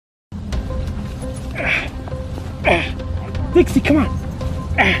Dixie, come on.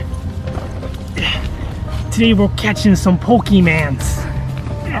 Today we're catching some Pokemons.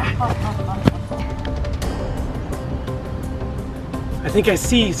 I think I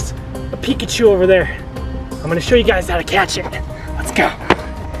see a Pikachu over there. I'm gonna show you guys how to catch it. Let's go.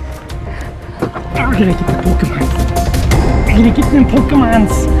 We're gonna get the Pokemons. We're gonna get them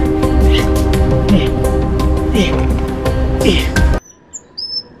Pokemons.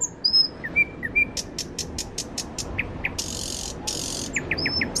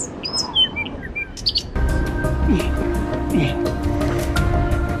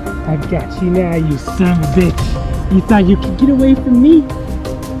 I got you now, you son of a bitch. You thought you could get away from me?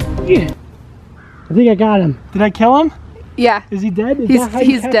 Yeah. I think I got him. Did I kill him? Yeah. Is he dead? Is he's that how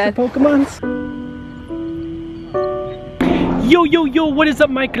you catch dead. The Pokemons? Yo, yo, yo, what is up,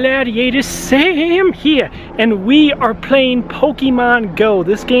 my gladiators? Sam here, and we are playing Pokemon Go.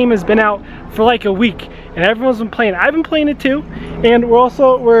 This game has been out for like a week, and everyone's been playing it. I've been playing it too, and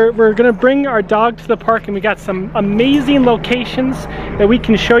we're gonna bring our dog to the park, and we got some amazing locations that we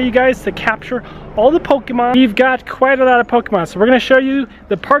can show you guys to capture all the Pokemon. We've got quite a lot of Pokemon, so we're gonna show you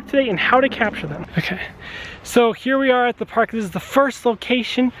the park today and how to capture them. Okay, so here we are at the park. This is the first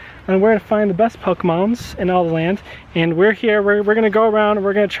location on where to find the best Pokemons in all the land, and we're here. We're gonna go around and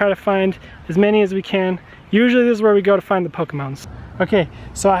we're gonna try to find as many as we can. Usually this is where we go to find the Pokemons. Okay,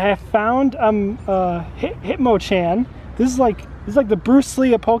 so I have found Hitmonchan. This is like the Bruce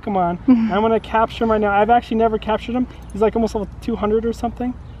Lee of Pokemon. I'm gonna capture him right now. I've actually never captured him. He's like almost level 200 or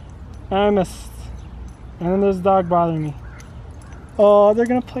something. And I missed. And then there's a dog bothering me. Oh, they're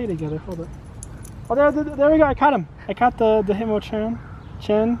gonna play together. Hold on. Oh, there we go. I caught him. I caught the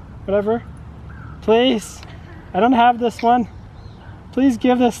Hitmonchan. Whatever. Please. I don't have this one. Please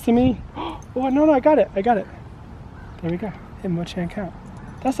give this to me. Oh, no, I got it. There we go. Hitmonchan count.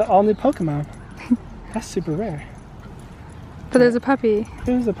 That's an all new Pokemon. That's super rare. But there's a puppy.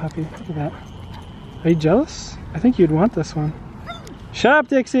 There's a puppy. Look at that. Are you jealous? I think you'd want this one. Shut up,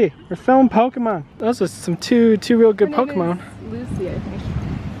 Dixie. We're filming Pokemon. Those are some two real good Pokemon. Lucy, I think.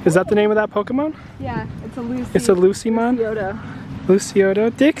 Is that the name of that Pokemon? Yeah, it's a Lucy. It's a Lucymon?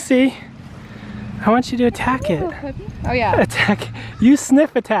 Lucioto. Dixie, I want you to attack it. Oh yeah. Attack. You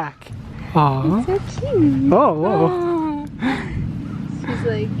sniff attack. Aww. So cute. Oh. She's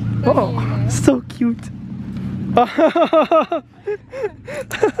like. Oh, so cute.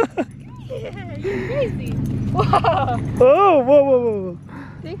 Yeah, you're crazy. Whoa. Whoa.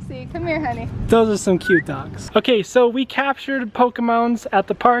 Dixie, come here, honey. Those are some cute dogs. Okay, so we captured Pokemons at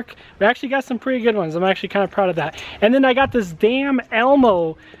the park. We actually got some pretty good ones. I'm actually kind of proud of that. And then I got this damn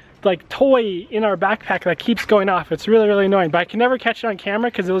Elmo like toy in our backpack that keeps going off. It's really annoying, but I can never catch it on camera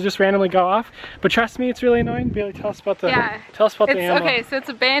because it'll just randomly go off. But trust me, it's really annoying. Bailey, tell us about the the Elmo. Okay, so it's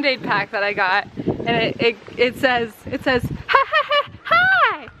a Band-Aid pack that I got, and it says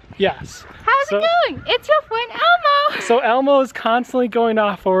hi. Yes. How's it going? It's your friend Elmo. So Elmo is constantly going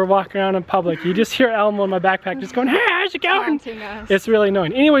off while we're walking around in public. You just hear Elmo in my backpack just going, hey, how's it going? It's really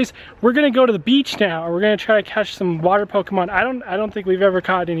annoying. Anyways, we're gonna go to the beach now, and we're gonna try to catch some water Pokemon. I don't think we've ever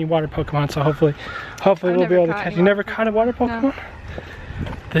caught any water Pokemon, so hopefully we'll be able to catch. You never caught a water Pokemon? No.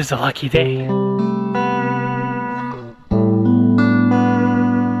 This is a lucky day.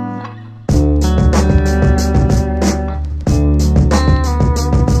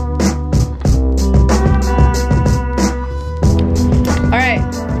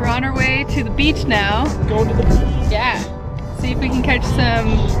 Beach now. Going to the beach. Yeah. See if we can catch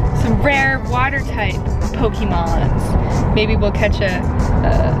some rare water type Pokemons. Maybe we'll catch a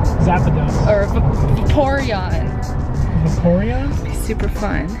Zapdos or a Vaporeon. Vaporeon? It'd be super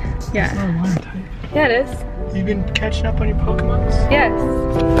fun. Yeah. It's not a water type. Yeah, it is. You've been catching up on your Pokemons? Yes.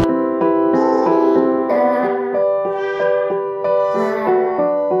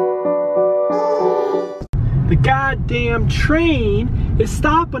 The goddamn train is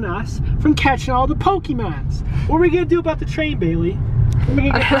stopping us from catching all the Pokemons. What are we gonna do about the train, Bailey? We're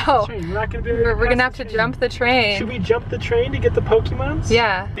gonna get the train. We're not gonna be able to We're gonna have to jump the train. Should we jump the train to get the Pokemons?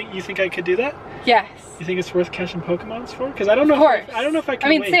 Yeah. You think I could do that? Yes. You think it's worth catching Pokemons for? Because I don't know. I don't know if I can. I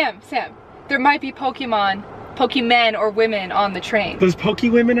mean, wait. Sam. There might be Pokemon or women on the train. There's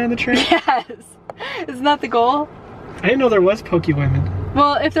Pokewomen on the train? Yes. Isn't that the goal? I didn't know there was Pokewomen.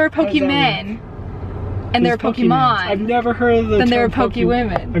 Well, if there are Pokemen. And they're Pokemon. I've never heard of the term. Then they're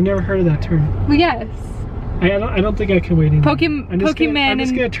Pokewomen. I've never heard of that term. Well, yes. I don't think I can wait anymore. Pokemon I'm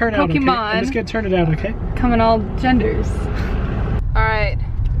just gonna turn out, okay? I'm just gonna turn it out, okay? Come in all genders. Alright.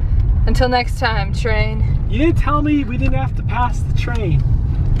 Until next time, train. You didn't tell me we didn't have to pass the train.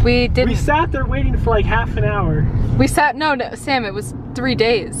 We didn't. We sat there waiting for like half an hour. We sat, no, Sam, it was 3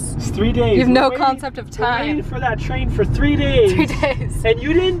 days. It's 3 days. You have no concept of time. We're waiting for that train for 3 days. 3 days. And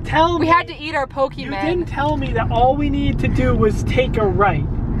you didn't tell me. We had to eat our Pokemon. You didn't tell me that all we needed to do was take a right.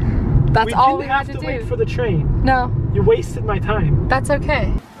 That's all we had didn't to have to do. wait for the train. No. You wasted my time. That's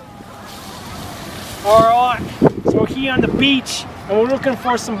okay. Alright, so we're here on the beach and we're looking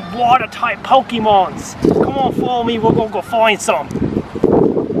for some water type Pokemons. Come on, follow me, we're gonna go find some.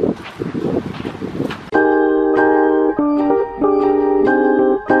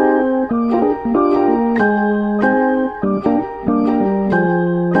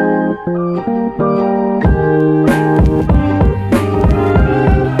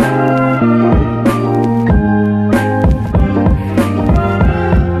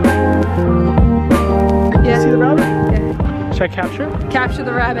 Should I capture it? Capture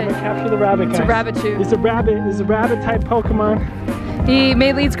the rabbit. I'm gonna capture the rabbit, guys. It's a rabbit too. It's a rabbit. It's a rabbit type Pokemon. He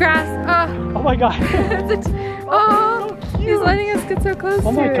made leads grass. Oh my god. Oh, so he's letting us get so close to it.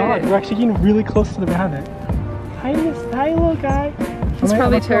 Oh my god, we're actually getting really close to the rabbit. Tiny little guy. He's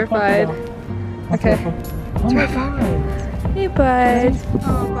probably terrified. Okay. Oh my god. Hey bud.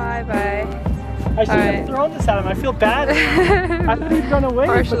 Oh, bye-bye. I should have thrown this at him. I feel bad. I thought he'd run away.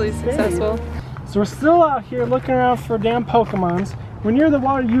 Partially successful. So we're still out here looking around for damn Pokemons. We're near the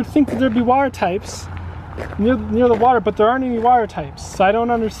water. You'd think that there'd be water types near the water, but there aren't any water types. So I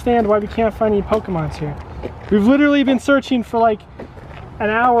don't understand why we can't find any Pokemons here. We've literally been searching for like an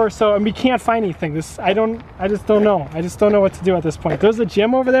hour or so and we can't find anything. I just don't know. I just don't know what to do at this point. There's a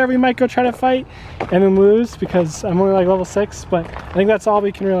gym over there we might go try to fight and then lose because I'm only like level 6, but I think that's all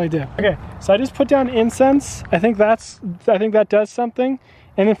we can really do. Okay, so I just put down incense. I think that does something.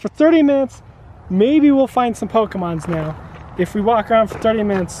 And then for 30 minutes, maybe we'll find some Pokemons now. If we walk around for 30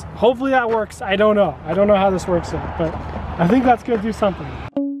 minutes, hopefully that works. I don't know. I don't know how this works yet, but I think that's gonna do something.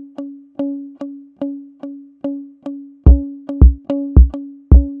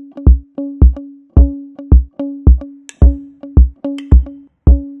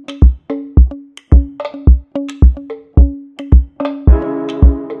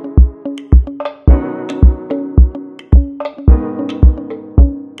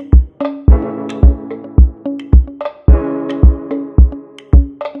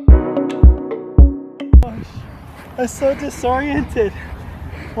 I'm so disoriented.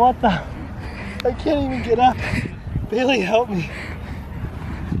 What the? I can't even get up. Bailey, help me.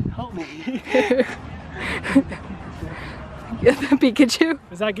 Help me. The Pikachu?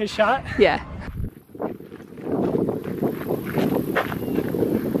 Was that a good shot? Yeah.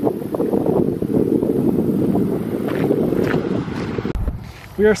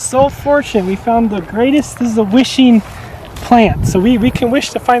 We are so fortunate. We found the greatest. This is a wishing plant. So we can wish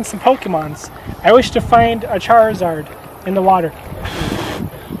to find some Pokemons. I wish to find a Charizard in the water.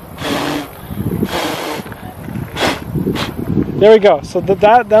 There we go. So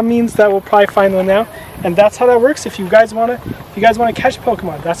that means that we'll probably find one now, and that's how that works. If you guys wanna catch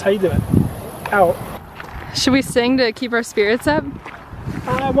Pokemon, that's how you do it. Out. Should we sing to keep our spirits up?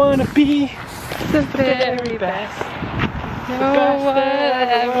 I wanna be the very best. No one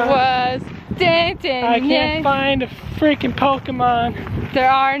ever was. Dang, dang, I can't find a freaking Pokemon. There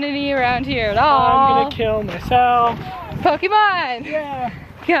aren't any around here at all. I'm gonna kill myself. Pokemon! Yeah.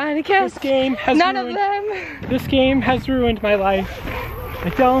 Gonna catch This game has none of them. This game has ruined my life. I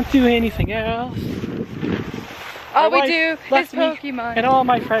don't do anything else. All we do is Pokemon. And all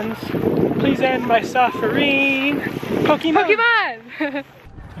my friends, please end my suffering. Pokemon! Pokemon!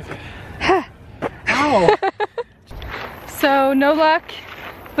 Ow! So, no luck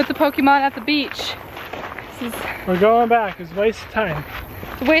with the Pokemon at the beach. We're going back. It's a waste of time.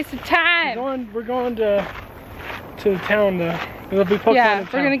 It's a waste of time. We're going to the town. There'll be Pokemon. Yeah, in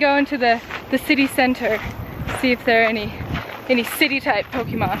town. we're gonna go into the city center, see if there are any city type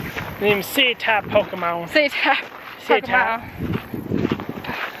Pokemon. Name city type Pokemon. City type Pokemon.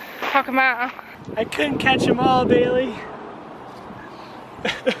 Pokemon. I couldn't catch them all, Bailey.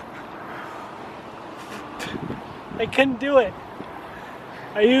 I couldn't do it.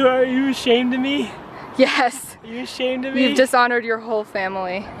 Are you ashamed of me? Yes. Are you ashamed of me? You've dishonored your whole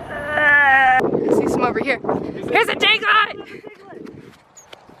family. See some over here. Here's a Diglett!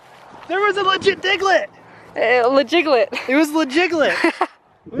 There was a legit Diglett! Legiglet. It was Legiglet.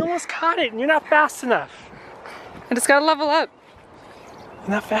 We almost caught it and you're not fast enough. I just gotta level up. You're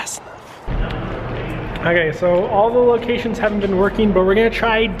not fast enough. Okay, so all the locations haven't been working, but we're gonna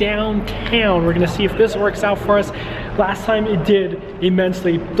try downtown. We're gonna see if this works out for us. Last time it did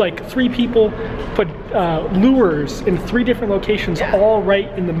immensely. Like 3 people put lures in 3 different locations, all right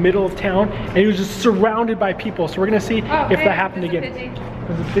in the middle of town, and it was just surrounded by people. So we're gonna see if that happened again.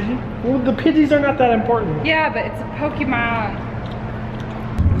 Is it Pidgey? Well, the Pidgeys are not that important. Yeah, but it's a Pokemon.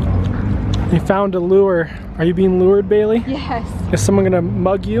 You found a lure. Are you being lured, Bailey? Yes. Is someone gonna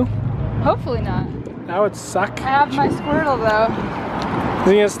mug you? Hopefully not. That would suck. I have my Squirtle though. Is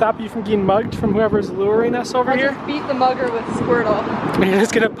he gonna stop you from getting mugged from whoever's luring us over here? I'll just beat the mugger with Squirtle. You're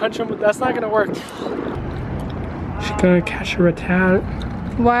just gonna punch him, that's not gonna work. She's gonna catch a Rattata.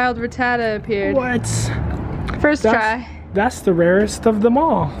 Wild Rattata appeared. What? First try. That's the rarest of them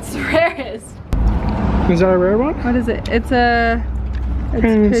all. It's the rarest. Is that a rare one? What is it? It's a...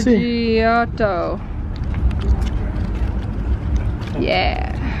 It's Pidgeotto. Yeah.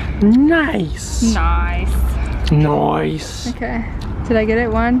 Nice. Nice. Nice. Okay. Did I get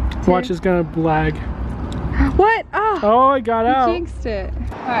it? 1, 2. Watch is gonna lag. What? Oh! Oh, I got out. You jinxed it.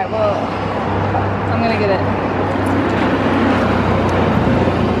 Alright, well, I'm gonna get it.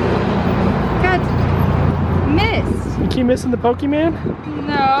 God, missed. You keep missing the Pokemon?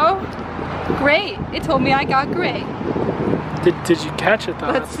 No. Great. It told me I got great. Did you catch it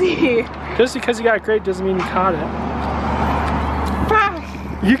though? Let's see. Just because you got great doesn't mean you caught it.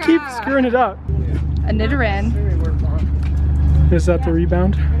 You keep screwing it up. A Nidoran. Is that the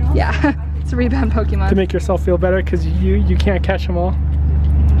rebound? Yeah, it's a rebound Pokemon. To make yourself feel better because you can't catch them all?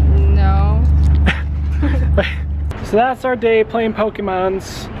 No. So that's our day playing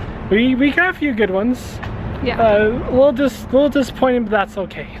Pokemons. We got a few good ones. Yeah. A little disappointing, but that's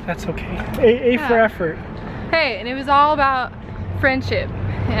okay. That's okay. A for effort. Hey, and it was all about friendship.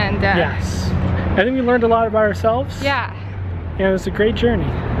 And yes. I think we learned a lot about ourselves. Yeah. And it was a great journey.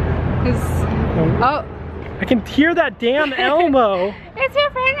 Oh. I can hear that damn Elmo. It's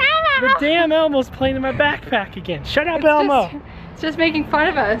your friend Elmo. The damn Elmo's playing in my backpack again. Shut up, Elmo. It's just making fun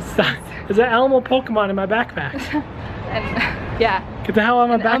of us. There's an Elmo Pokemon in my backpack. And yeah. Get the hell out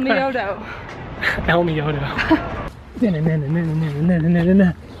of my backpack. Elmiodo. Elmiodo. Get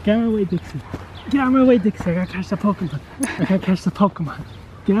out of my way, Dixie. Get out of my way, Dixie. I gotta catch the Pokemon. I gotta catch the Pokemon.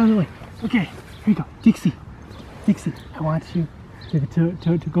 Get out of the way. Okay, here you go. Dixie. Dixie, I want you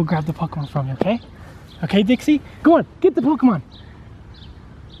to go grab the Pokemon from me, okay? Okay, Dixie? Go on, get the Pokemon.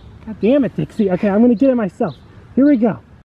 God damn it, Dixie. Okay, I'm gonna get it myself. Here we go.